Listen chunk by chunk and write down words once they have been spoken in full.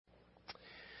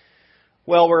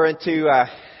Well, we're into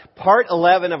part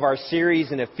 11 of our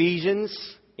series in Ephesians,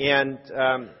 and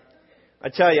I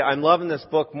tell you, I'm loving this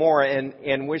book more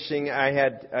and wishing I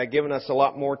had given us a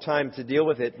lot more time to deal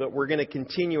with it, but we're going to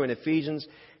continue in Ephesians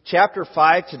chapter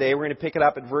 5 today. We're going to pick it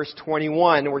up at verse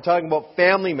 21, and we're talking about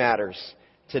family matters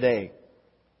today.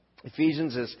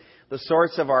 Ephesians is the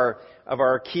source of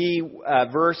our key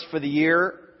verse for the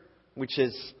year, which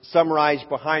is summarized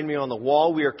behind me on the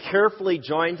wall. We are carefully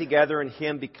joined together in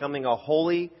Him, becoming a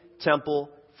holy temple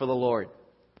for the Lord.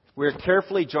 We are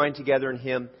carefully joined together in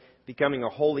Him, becoming a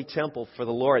holy temple for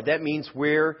the Lord. That means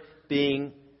we're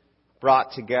being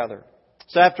brought together.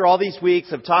 So after all these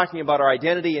weeks of talking about our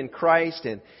identity in Christ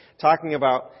and talking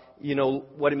about,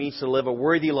 what it means to live a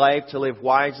worthy life, to live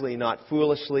wisely, not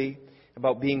foolishly,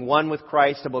 about being one with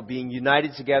Christ, about being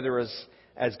united together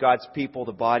as God's people,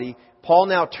 the body, Paul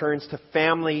now turns to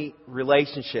family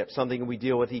relationships, something we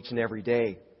deal with each and every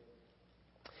day.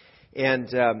 And,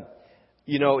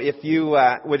 if you,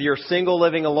 whether you're single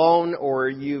living alone, or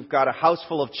you've got a house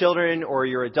full of children, or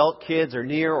your adult kids are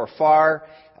near or far,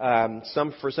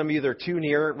 for some of you they're too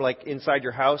near, like inside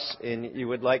your house, and you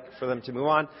would like for them to move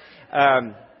on,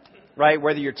 right?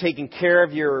 Whether you're taking care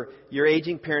of your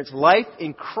aging parents, life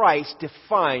in Christ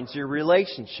defines your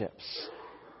relationships.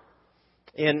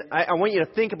 And I want you to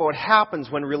think about what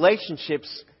happens when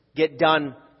relationships get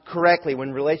done correctly,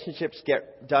 when relationships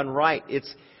get done right.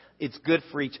 It's good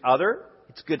for each other.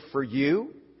 It's good for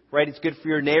you, right? It's good for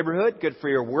your neighborhood, good for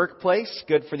your workplace,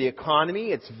 good for the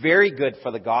economy. It's very good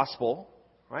for the gospel,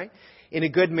 right? In a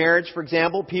good marriage, for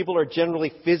example, people are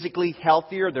generally physically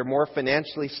healthier. They're more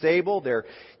financially stable. Their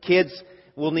kids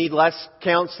will need less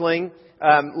counseling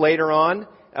later on.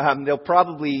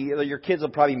 Your kids will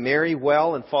probably marry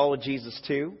well and follow Jesus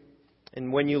too.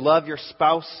 And when you love your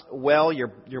spouse well,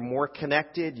 you're more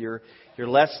connected. You're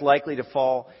less likely to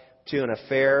fall to an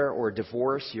affair or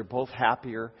divorce. You're both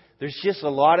happier. There's just a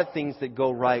lot of things that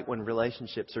go right when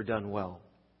relationships are done well.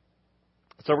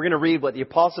 So we're going to read what the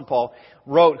Apostle Paul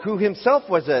wrote, who himself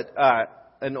was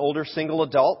an older single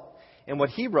adult, and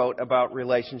what he wrote about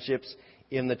relationships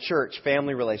in the church,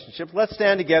 family relationships. Let's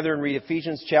stand together and read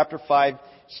Ephesians chapter 5,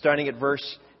 starting at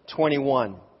verse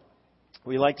 21.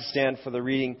 We like to stand for the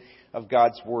reading of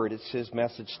God's Word. It's His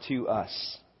message to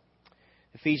us.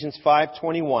 Ephesians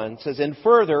 5:21 says, "And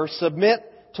further, submit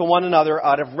to one another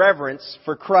out of reverence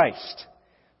for Christ.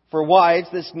 For wives,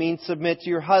 this means submit to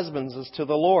your husbands as to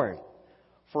the Lord.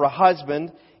 For a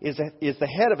husband is the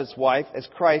head of his wife, as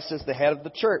Christ is the head of the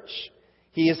church.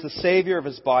 He is the Savior of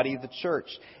His body, the church.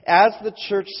 As the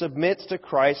church submits to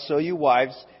Christ, so you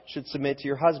wives should submit to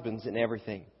your husbands in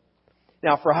everything.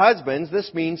 Now for husbands,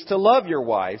 this means to love your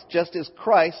wives, just as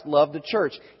Christ loved the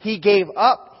church. He gave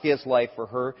up His life for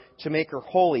her to make her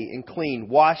holy and clean,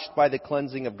 washed by the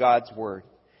cleansing of God's Word.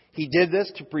 He did this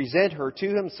to present her to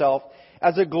Himself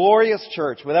as a glorious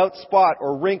church, without spot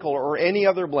or wrinkle or any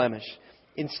other blemish.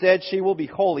 Instead, she will be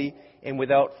holy and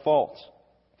without fault."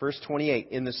 Verse 28,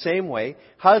 "In the same way,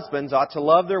 husbands ought to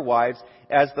love their wives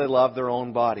as they love their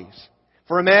own bodies.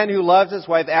 For a man who loves his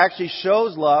wife actually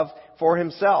shows love for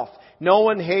himself. No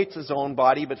one hates his own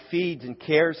body, but feeds and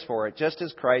cares for it, just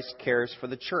as Christ cares for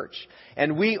the church.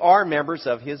 And we are members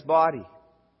of His body.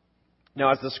 Now,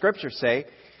 as the Scriptures say,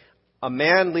 a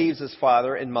man leaves his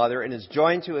father and mother and is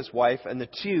joined to his wife, and the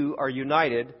two are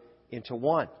united into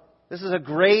one." This is a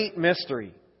great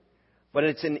mystery, but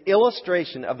it's an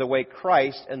illustration of the way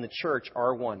Christ and the church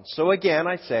are one. So again,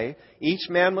 I say, each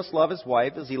man must love his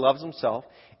wife as he loves himself,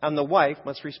 and the wife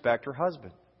must respect her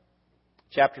husband.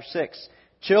 Chapter 6,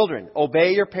 "Children,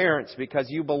 obey your parents because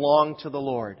you belong to the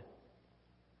Lord.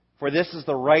 For this is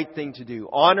the right thing to do.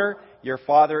 Honor your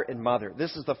father and mother.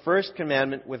 This is the first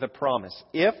commandment with a promise.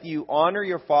 If you honor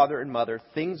your father and mother,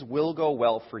 things will go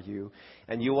well for you,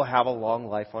 and you will have a long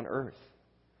life on earth."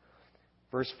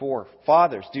 Verse 4,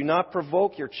 "Fathers, do not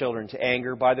provoke your children to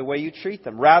anger by the way you treat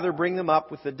them. Rather, bring them up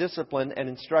with the discipline and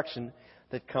instruction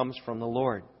that comes from the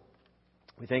Lord."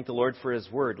 We thank the Lord for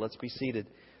His Word. Let's be seated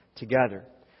together.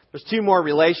 There's two more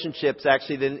relationships,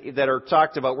 actually, that are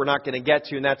talked about we're not going to get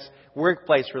to, and that's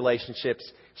workplace relationships.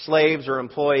 Slaves or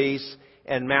employees,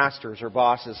 and masters or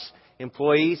bosses.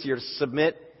 Employees, you're to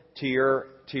submit to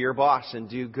your boss and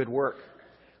do good work.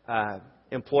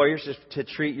 Employers, to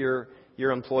treat your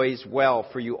employees well,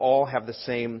 for you all have the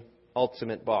same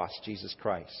ultimate boss, Jesus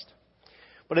Christ.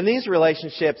 But in these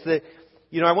relationships, I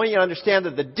want you to understand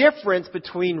that the difference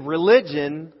between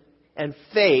religion and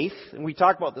faith, and we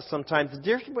talk about this sometimes,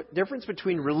 the difference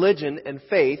between religion and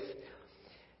faith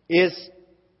is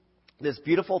this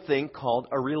beautiful thing called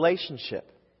a relationship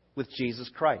with Jesus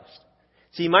Christ.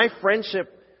 See, my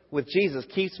friendship with Jesus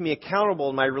keeps me accountable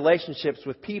in my relationships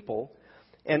with people.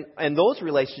 And those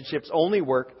relationships only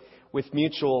work with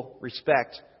mutual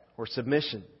respect or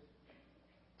submission.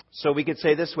 So we could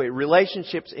say this way: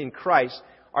 relationships in Christ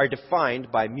are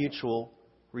defined by mutual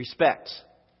respect.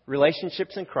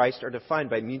 Relationships in Christ are defined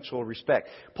by mutual respect.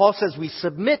 Paul says we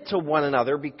submit to one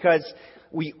another because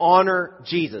we honor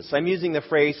Jesus. I'm using the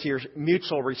phrase here,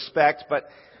 mutual respect, but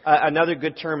another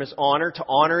good term is honor, to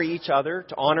honor each other,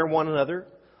 to honor one another.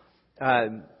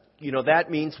 That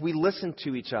means we listen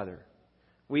to each other.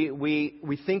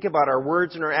 We think about our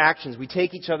words and our actions. We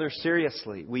take each other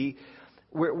seriously.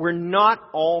 We're not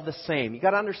all the same. You've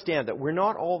got to understand that we're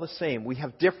not all the same. We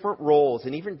have different roles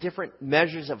and even different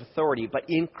measures of authority. But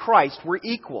in Christ, we're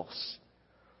equals.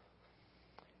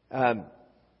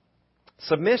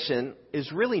 Submission is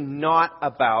really not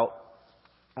about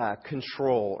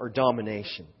control or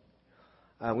domination.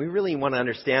 We really want to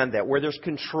understand that. Where there's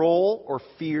control or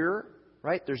fear,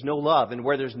 right, there's no love. And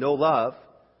where there's no love,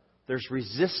 there's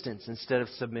resistance instead of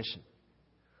submission.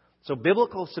 So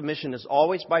biblical submission is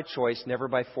always by choice, never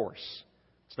by force.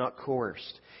 It's not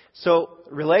coerced. So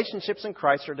relationships in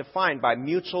Christ are defined by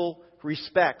mutual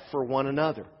respect for one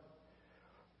another.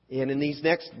 And in these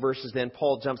next verses then,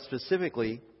 Paul jumps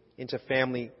specifically into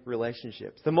family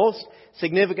relationships. The most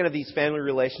significant of these family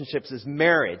relationships is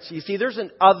marriage. You see, there's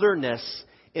an otherness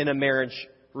in a marriage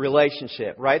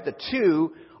relationship, right? The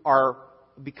two are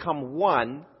become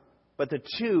one, but the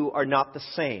two are not the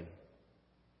same.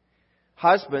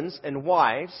 Husbands and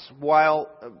wives, while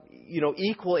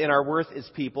equal in our worth as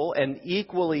people and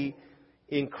equally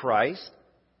in Christ,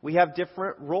 we have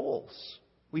different roles.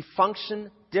 We function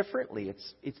differently.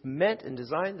 It's meant and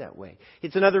designed that way.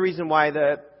 It's another reason why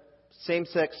the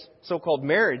same-sex so-called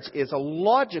marriage is a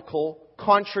logical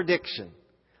contradiction,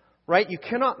 right? You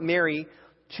cannot marry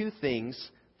two things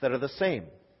that are the same.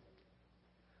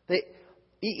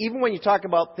 Even when you talk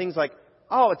about things like,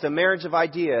 it's a marriage of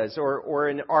ideas, or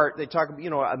in art they talk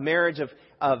about, a marriage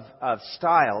of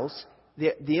styles.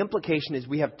 The implication is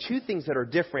we have two things that are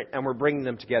different and we're bringing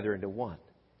them together into one.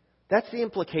 That's the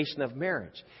implication of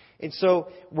marriage. And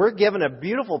so we're given a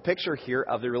beautiful picture here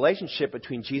of the relationship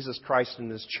between Jesus Christ and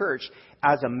His church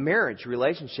as a marriage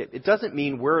relationship. It doesn't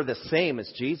mean we're the same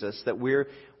as Jesus, that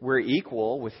we're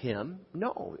equal with Him.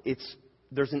 No,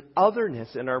 there's an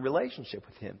otherness in our relationship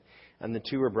with Him. And the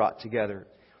two are brought together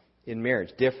in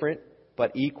marriage. Different,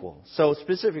 but equal. So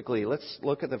specifically, let's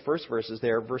look at the first verses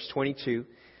there, verse 22,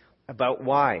 about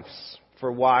wives.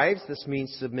 For wives, this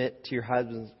means submit to your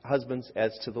husbands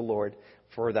as to the Lord.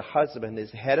 For the husband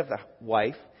is the head of the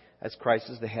wife, as Christ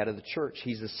is the head of the church.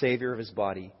 He's the Savior of His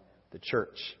body, the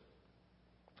church.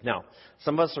 Now,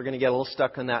 some of us are going to get a little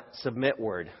stuck on that submit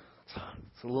word.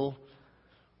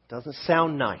 Doesn't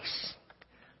sound nice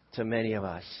to many of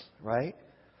us, right?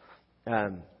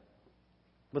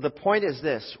 But the point is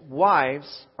this: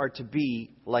 wives are to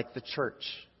be like the church.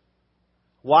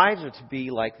 Wives are to be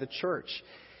like the church.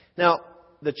 Now,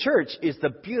 the church is the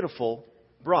beautiful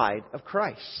bride of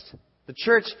Christ. The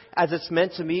church, as it's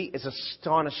meant to be, is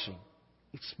astonishing.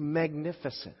 It's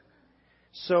magnificent.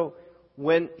 So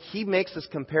when he makes this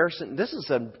comparison, this is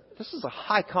a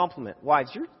high compliment.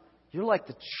 Wives, you're like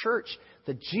the church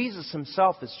that Jesus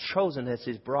Himself has chosen as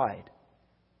His bride.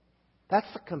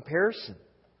 That's the comparison.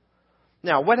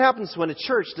 Now, what happens when a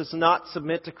church does not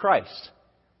submit to Christ?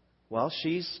 Well,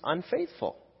 she's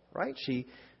unfaithful, right? She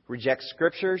rejects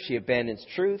Scripture. She abandons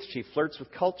truth. She flirts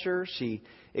with culture. She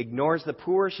ignores the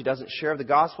poor. She doesn't share the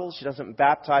gospel. She doesn't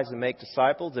baptize and make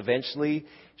disciples. Eventually,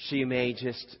 she may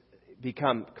just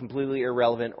become completely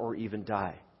irrelevant or even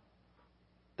die.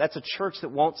 That's a church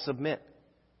that won't submit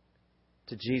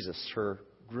to Jesus, her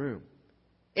groom.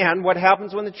 And what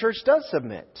happens when the church does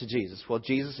submit to Jesus? Well,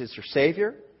 Jesus is her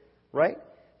Savior, right?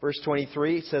 Verse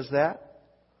 23 says that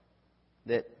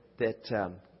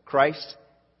Christ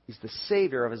is the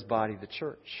Savior of His body, the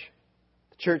church.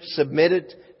 The church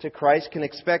submitted to Christ can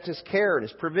expect His care and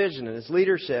His provision and His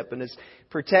leadership and His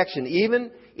protection,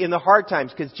 even in the hard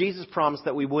times, because Jesus promised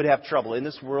that we would have trouble. In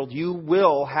this world, you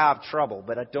will have trouble,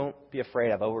 but don't be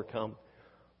afraid. I've overcome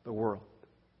the world.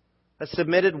 A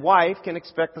submitted wife can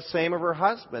expect the same of her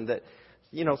husband, that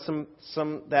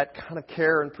some that kind of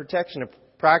care and protection.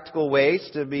 Practical ways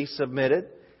to be submitted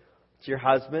to your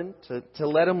husband, to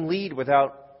let him lead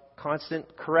without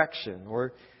constant correction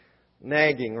or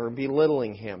nagging or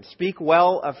belittling him. Speak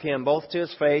well of him, both to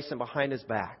his face and behind his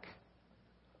back.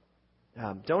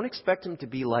 Don't expect him to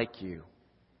be like you.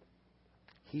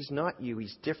 He's not you.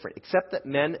 He's different. Except that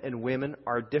men and women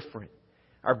are different.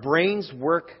 Our brains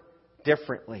work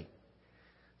differently.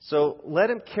 So let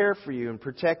him care for you and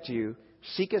protect you.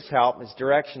 Seek His help, His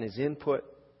direction, His input,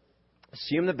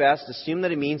 Assume the best. Assume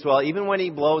that He means well. Even when He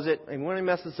blows it, and when He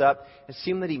messes up,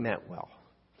 assume that He meant well.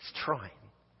 He's trying.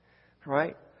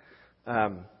 Right?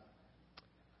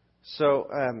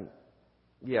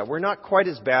 Yeah, we're not quite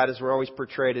as bad as we're always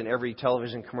portrayed in every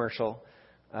television commercial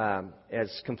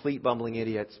as complete bumbling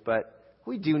idiots, but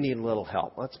we do need a little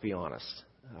help, let's be honest.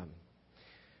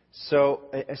 So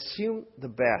assume the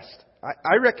best.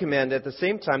 I recommend at the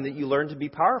same time that you learn to be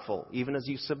powerful, even as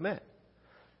you submit.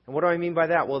 And what do I mean by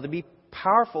that? Well, to be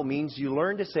powerful means you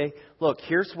learn to say, look,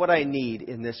 here's what I need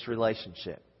in this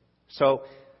relationship. So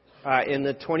in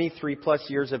the 23 plus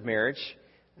years of marriage,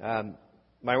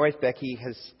 my wife Becky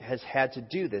has had to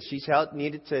do this. She's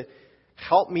needed to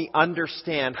help me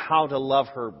understand how to love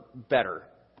her better.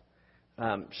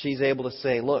 She's able to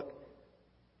say, look,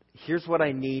 here's what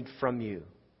I need from you.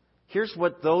 Here's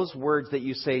what those words that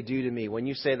you say do to me. When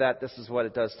you say that, this is what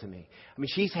it does to me. I mean,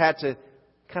 she's had to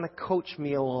kind of coach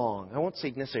me along. I won't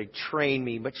say necessarily train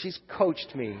me, but she's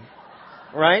coached me.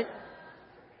 Right?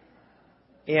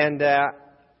 And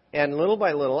little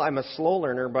by little, I'm a slow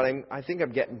learner, but I think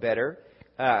I'm getting better.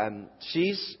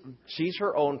 She's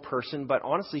her own person, but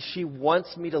honestly, she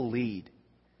wants me to lead.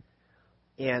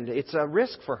 And it's a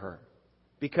risk for her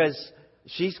because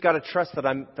she's got to trust that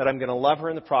I'm going to love her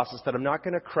in the process, that I'm not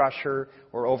going to crush her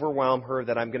or overwhelm her,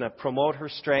 that I'm going to promote her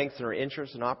strengths and her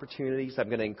interests and opportunities. I'm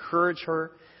going to encourage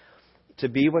her to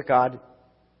be what God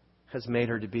has made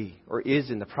her to be, or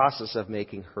is in the process of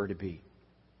making her to be.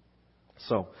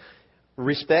 So,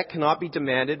 respect cannot be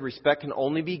demanded. Respect can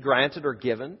only be granted or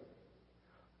given.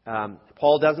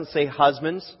 Paul doesn't say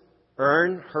husbands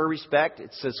earn her respect.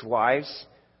 It says wives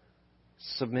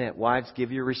submit. Wives,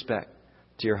 give your respect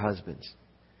to your husbands.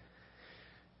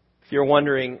 If you're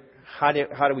wondering how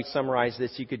do we summarize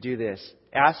this, you could do this.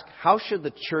 Ask, how should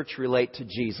the church relate to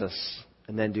Jesus?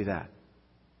 And then do that.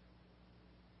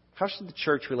 How should the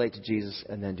church relate to Jesus?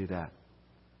 And then do that.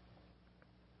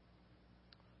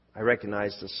 I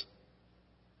recognize this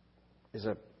is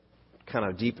a kind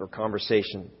of deeper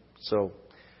conversation, so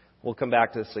we'll come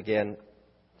back to this again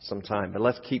sometime. But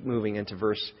let's keep moving into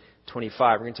verse 25.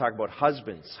 We're going to talk about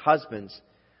husbands. Husbands,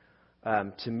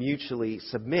 to mutually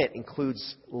submit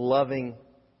includes loving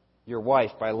your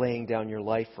wife by laying down your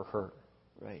life for her.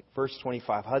 Right? Verse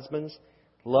 25. Husbands,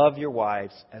 love your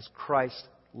wives as Christ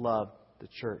loved the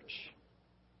church.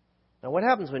 Now, what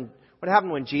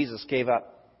happened when Jesus gave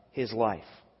up His life?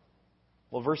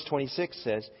 Well, verse 26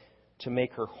 says, to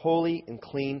make her holy and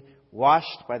clean,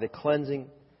 washed by the cleansing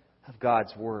of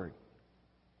God's Word.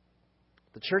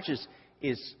 The church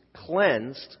is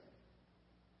cleansed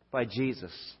by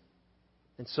Jesus.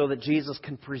 And so that Jesus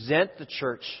can present the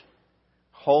church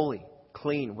holy,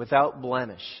 clean, without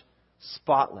blemish,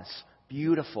 spotless,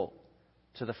 beautiful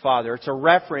to the Father. It's a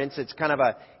reference. It's kind of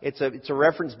it's a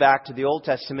reference back to the Old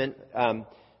Testament,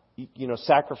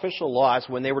 sacrificial laws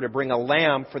when they were to bring a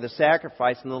lamb for the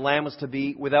sacrifice, and the lamb was to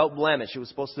be without blemish. It was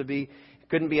supposed to be, it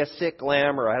couldn't be a sick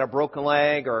lamb or had a broken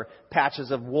leg or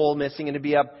patches of wool missing, and to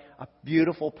be a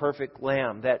beautiful, perfect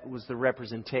lamb. That was the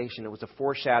representation. It was a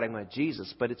foreshadowing of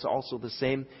Jesus, but it's also the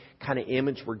same kind of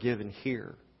image we're given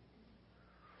here.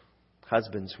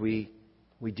 Husbands, we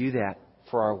do that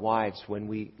for our wives when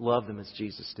we love them as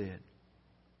Jesus did.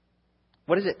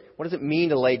 What does it mean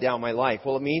to lay down my life?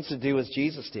 Well, it means to do as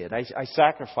Jesus did. I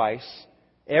sacrifice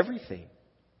everything,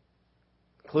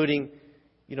 including,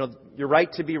 your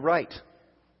right to be right.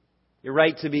 Your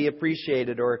right to be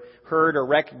appreciated or heard or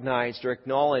recognized or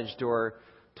acknowledged or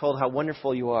told how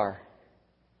wonderful you are.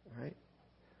 Right?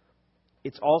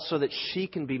 It's also that she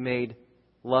can be made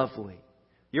lovely.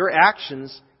 Your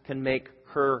actions can make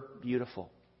her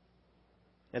beautiful.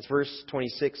 As verse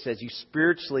 26 says, you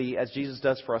spiritually, as Jesus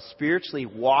does for us, spiritually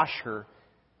wash her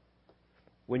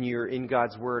when you're in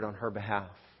God's Word on her behalf.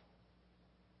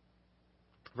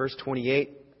 Verse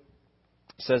 28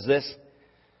 says this,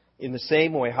 in the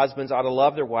same way, husbands ought to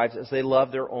love their wives as they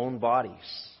love their own bodies.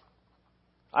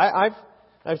 I've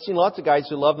seen lots of guys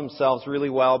who love themselves really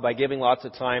well by giving lots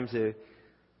of time to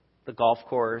the golf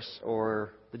course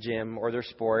or the gym or their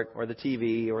sport or the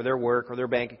TV or their work or their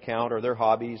bank account or their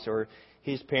hobbies or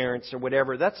his parents or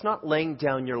whatever. That's not laying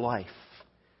down your life.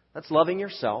 That's loving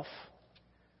yourself.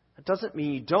 That doesn't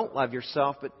mean you don't love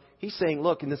yourself, but he's saying,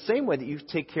 look, in the same way that you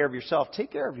take care of yourself,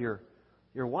 take care of your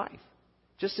wife.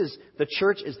 Just as the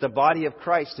church is the body of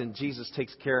Christ and Jesus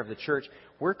takes care of the church,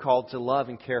 we're called to love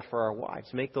and care for our wives.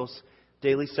 Make those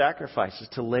daily sacrifices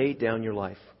to lay down your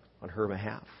life on her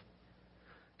behalf.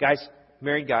 Guys,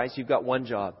 married guys, you've got one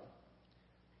job.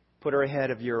 Put her ahead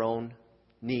of your own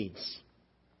needs.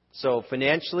 So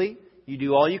financially, you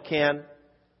do all you can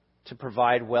to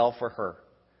provide well for her.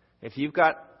 If you've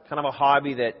got kind of a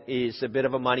hobby that is a bit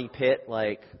of a money pit,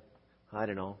 like, I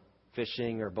don't know,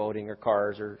 fishing or boating or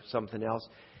cars or something else,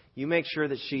 you make sure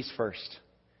that she's first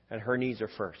and her needs are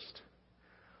first.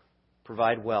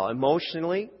 Provide well.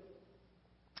 Emotionally,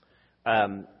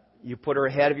 you put her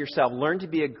ahead of yourself. Learn to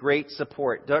be a great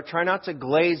support. Try not to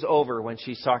glaze over when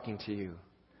she's talking to you.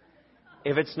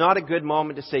 If it's not a good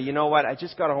moment to say, you know what, I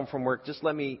just got home from work, just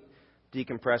let me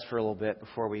decompress for a little bit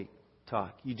before we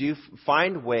talk. You do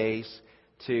find ways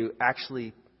to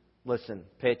actually listen,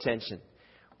 pay attention.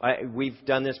 We've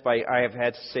done this I have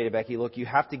had to say to Becky, look, you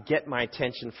have to get my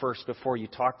attention first before you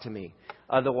talk to me.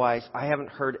 Otherwise, I haven't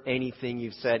heard anything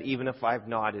you've said, even if I've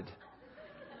nodded.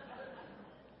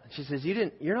 She says,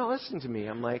 you're not listening to me.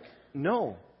 I'm like,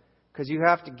 no, because you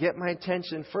have to get my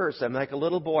attention first. I'm like a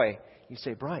little boy. You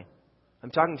say, Brian,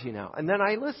 I'm talking to you now. And then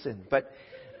I listen. But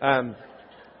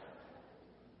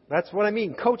that's what I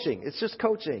mean, coaching. It's just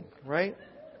coaching, right?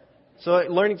 So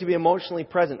learning to be emotionally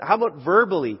present. How about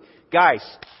verbally? Guys,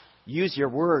 use your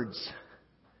words.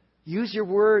 Use your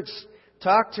words.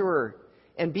 Talk to her.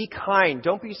 And be kind.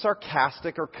 Don't be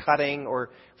sarcastic or cutting or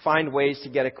find ways to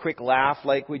get a quick laugh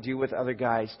like we do with other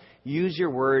guys. Use your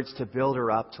words to build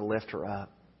her up, to lift her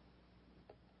up.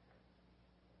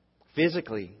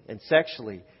 Physically and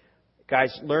sexually.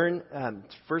 Guys,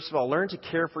 first of all, learn to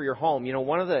care for your home. You know,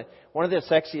 one of the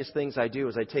sexiest things I do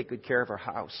is I take good care of her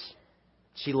house.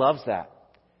 She loves that.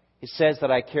 It says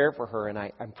that I care for her and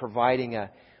I'm providing a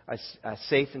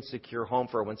safe and secure home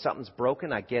for her. When something's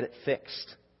broken, I get it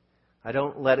fixed. I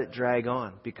don't let it drag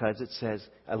on because it says,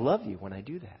 I love you when I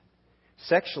do that.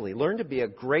 Sexually, learn to be a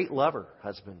great lover,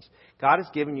 husbands. God has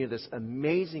given you this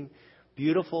amazing,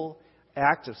 beautiful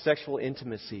act of sexual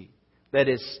intimacy that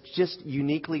is just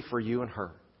uniquely for you and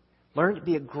her. Learn to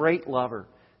be a great lover.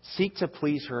 Seek to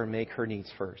please her and make her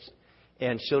needs first.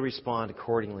 And she'll respond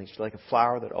accordingly. She's like a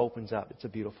flower that opens up. It's a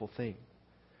beautiful thing.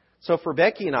 So for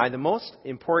Becky and I, the most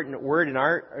important word in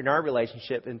our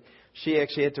relationship, and she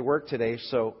actually had to work today,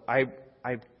 so I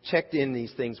checked in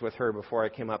these things with her before I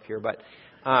came up here, but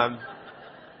I'm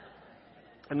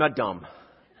not dumb.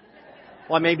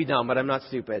 Well, I may be dumb, but I'm not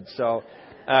stupid. So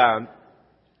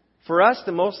for us,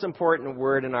 the most important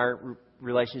word in our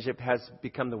relationship has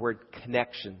become the word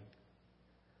connection.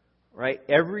 Right?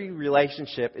 Every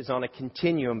relationship is on a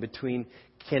continuum between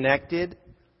connected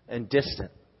and distant.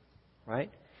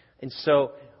 Right? And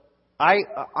so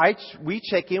we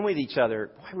check in with each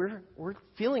other. Boy, we're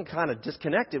feeling kind of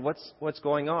disconnected. What's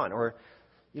going on? Or,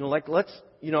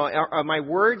 are my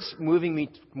words moving me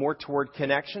more toward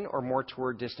connection or more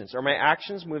toward distance? Are my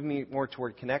actions moving me more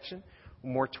toward connection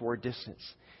or more toward distance?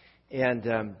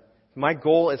 And my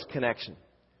goal is connection.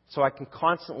 So I can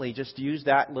constantly just use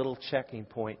that little checking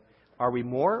point. Are we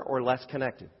more or less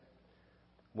connected?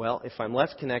 Well, if I'm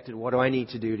less connected, what do I need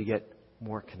to do to get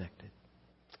more connected?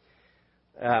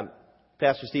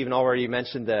 Pastor Stephen already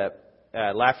mentioned the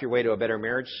Laugh Your Way to a Better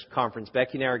Marriage conference.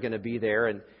 Becky and I are going to be there,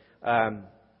 and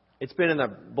it's been in the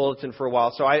bulletin for a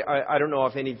while, so I don't know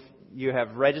if any of you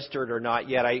have registered or not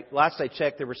yet. Last I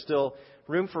checked, there was still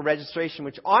room for registration,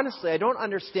 which honestly, I don't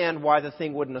understand why the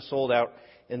thing wouldn't have sold out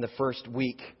in the first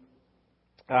week.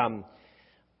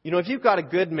 If you've got a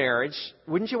good marriage,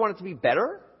 wouldn't you want it to be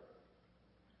better?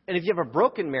 And if you have a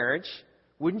broken marriage,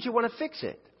 wouldn't you want to fix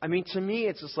it? I mean, to me,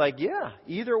 it's just like, yeah,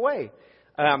 either way.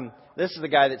 This is the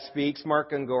guy that speaks,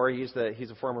 Mark Ungor. He's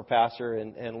a former pastor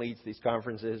and leads these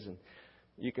conferences, and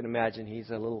you can imagine he's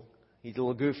a little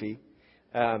goofy.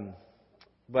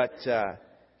 But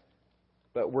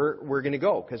we're going to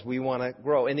go because we want to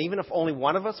grow. And even if only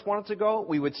one of us wanted to go,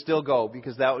 we would still go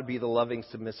because that would be the loving,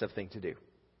 submissive thing to do.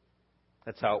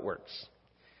 That's how it works.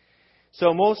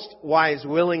 So most wives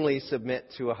willingly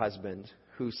submit to a husband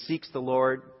who seeks the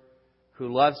Lord,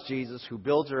 who loves Jesus, who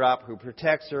builds her up, who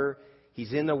protects her.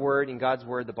 He's in the Word, in God's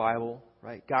Word, the Bible.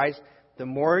 Right? Guys, the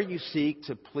more you seek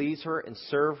to please her and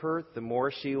serve her, the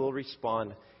more she will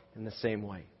respond in the same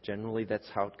way. Generally, that's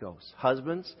how it goes.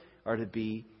 Husbands are to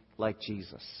be like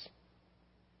Jesus.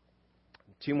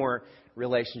 2 more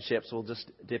relationships we'll just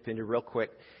dip into real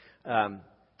quick.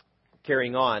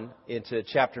 Carrying on into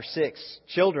chapter 6.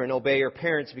 Children, obey your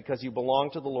parents because you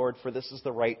belong to the Lord, for this is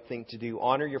the right thing to do.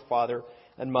 Honor your father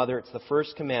and mother. It's the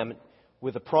first commandment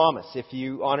with a promise. If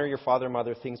you honor your father and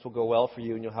mother, things will go well for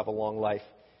you and you'll have a long life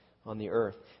on the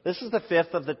earth. This is the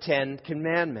 5th of the 10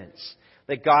 commandments.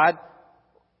 That God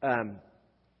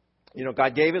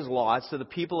gave His laws to the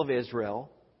people of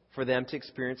Israel for them to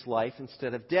experience life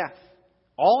instead of death.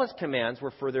 All His commands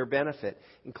were for their benefit,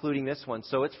 including this one.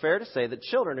 So it's fair to say that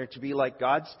children are to be like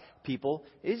God's people,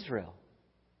 Israel.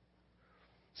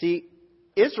 See,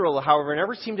 Israel, however,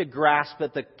 never seemed to grasp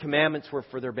that the commandments were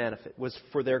for their benefit, was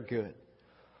for their good.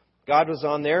 God was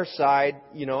on their side,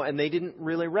 and they didn't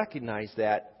really recognize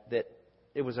that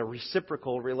it was a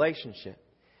reciprocal relationship.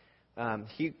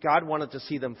 God wanted to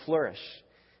see them flourish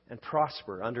and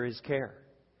prosper under His care.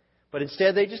 But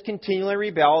instead, they just continually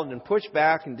rebelled and pushed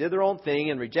back and did their own thing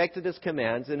and rejected His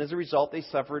commands. And as a result, they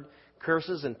suffered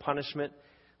curses and punishment,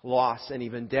 loss, and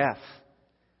even death.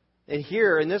 And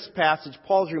here in this passage,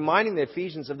 Paul is reminding the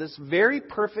Ephesians of this very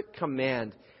perfect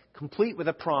command, complete with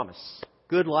a promise.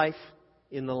 Good life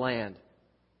in the land.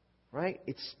 Right?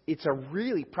 It's a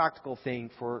really practical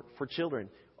thing for children.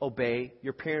 Obey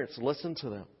your parents. Listen to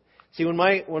them. See, when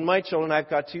my children, I've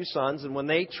got 2 sons, and when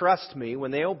they trust me,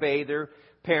 when they obey their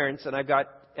parents, and I've got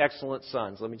excellent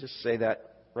sons. Let me just say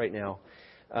that right now.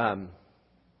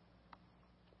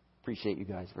 Appreciate you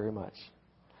guys very much.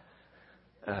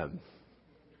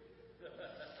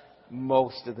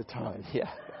 Most of the time, yeah.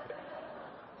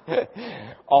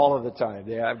 All of the time.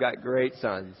 Yeah, I've got great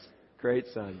sons. Great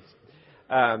sons.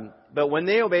 But when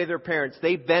they obey their parents,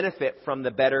 they benefit from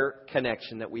the better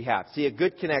connection that we have. See, a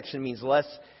good connection means less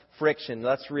friction,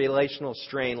 less relational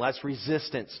strain, less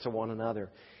resistance to one another.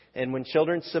 And when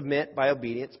children submit by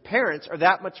obedience, parents are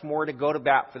that much more to go to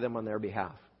bat for them on their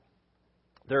behalf.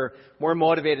 They're more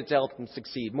motivated to help them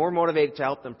succeed, more motivated to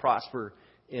help them prosper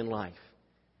in life.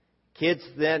 Kids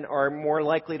then are more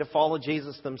likely to follow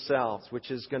Jesus themselves, which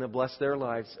is going to bless their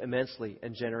lives immensely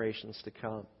in generations to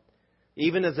come.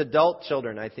 Even as adult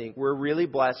children, I think, we're really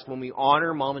blessed when we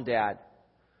honor mom and dad,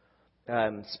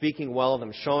 speaking well of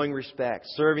them, showing respect,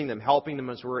 serving them, helping them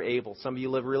as we're able. Some of you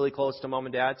live really close to mom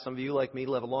and dad. Some of you, like me,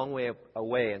 live a long way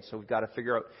away. And so we've got to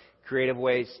figure out creative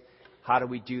ways. How do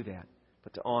we do that?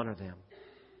 But to honor them.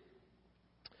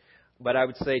 But I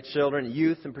would say children,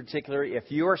 youth in particular,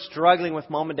 if you are struggling with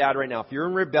mom and dad right now, if you're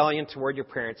in rebellion toward your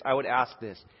parents, I would ask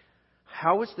this.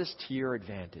 How is this to your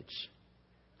advantage?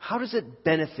 How does it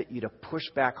benefit you to push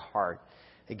back hard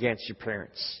against your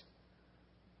parents?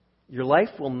 Your life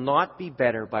will not be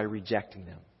better by rejecting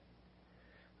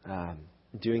them,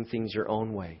 doing things your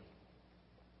own way.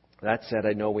 That said,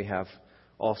 I know we have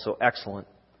also excellent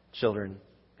children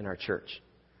in our church.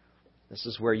 This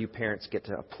is where you parents get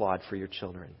to applaud for your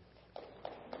children.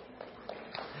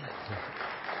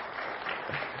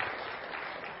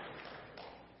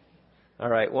 All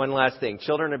right, one last thing.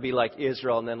 Children are to be like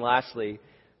Israel. And then lastly,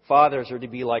 fathers are to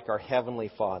be like our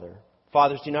Heavenly Father.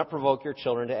 Fathers, do not provoke your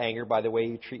children to anger by the way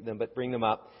you treat them, but bring them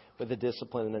up with the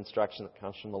discipline and instruction that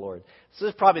comes from the Lord. This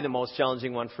is probably the most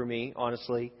challenging one for me,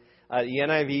 honestly. The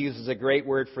NIV uses a great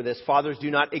word for this. Fathers,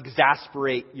 do not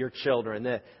exasperate your children.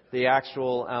 The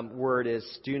actual word is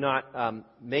do not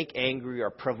make angry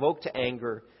or provoke to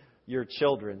anger your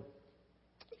children.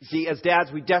 See, as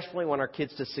dads, we definitely want our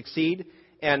kids to succeed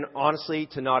and, honestly,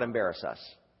 to not embarrass us.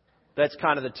 That's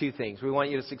kind of the 2 things. We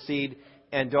want you to succeed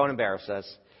and don't embarrass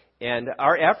us. And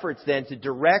our efforts then to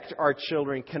direct our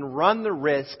children can run the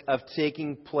risk of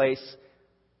taking place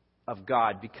of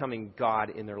God, becoming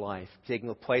God in their life, taking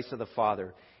the place of the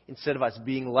Father. Instead of us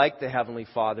being like the Heavenly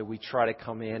Father, we try to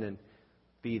come in and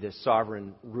be the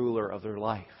sovereign ruler of their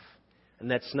life. And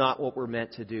that's not what we're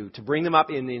meant to do. To bring them up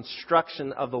in the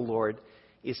instruction of the Lord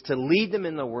is to lead them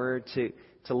in the Word, to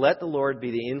let the Lord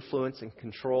be the influence and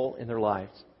control in their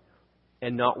lives,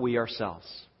 and not we ourselves.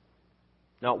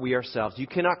 Not we ourselves. You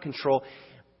cannot control...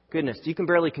 Goodness, you can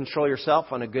barely control yourself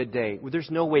on a good day. There's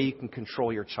no way you can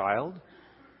control your child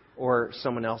or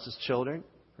someone else's children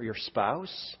or your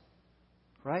spouse.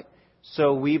 Right?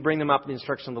 So we bring them up in the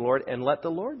instruction of the Lord and let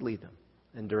the Lord lead them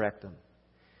and direct them.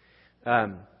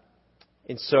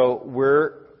 And so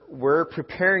we're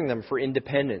preparing them for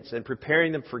independence and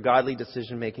preparing them for godly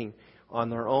decision-making on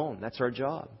their own. That's our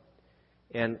job.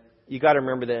 And you got to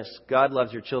remember this. God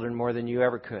loves your children more than you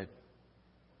ever could.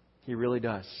 He really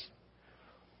does.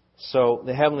 So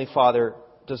the Heavenly Father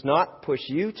does not push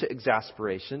you to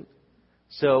exasperation.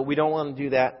 So we don't want to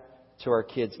do that to our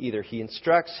kids either. He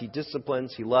instructs, He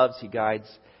disciplines, He loves, He guides,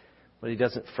 but He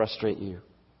doesn't frustrate you.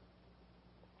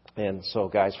 And so,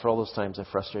 guys, for all those times I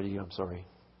frustrated you, I'm sorry.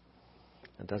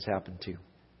 That does happen too.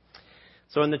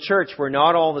 So in the church, we're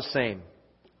not all the same,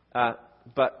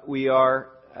 but we are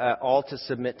all to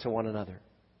submit to one another.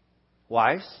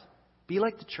 Wives, be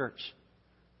like the church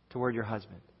toward your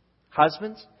husband.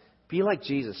 Husbands, be like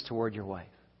Jesus toward your wife.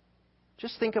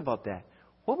 Just think about that.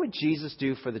 What would Jesus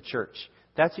do for the church?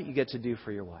 That's what you get to do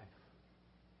for your wife.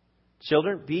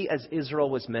 Children, be as Israel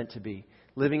was meant to be,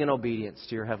 living in obedience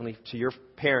to your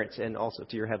parents and also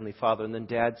to your Heavenly Father. And then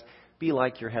dads, be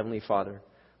like your Heavenly Father,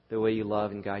 the way you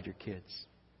love and guide your kids.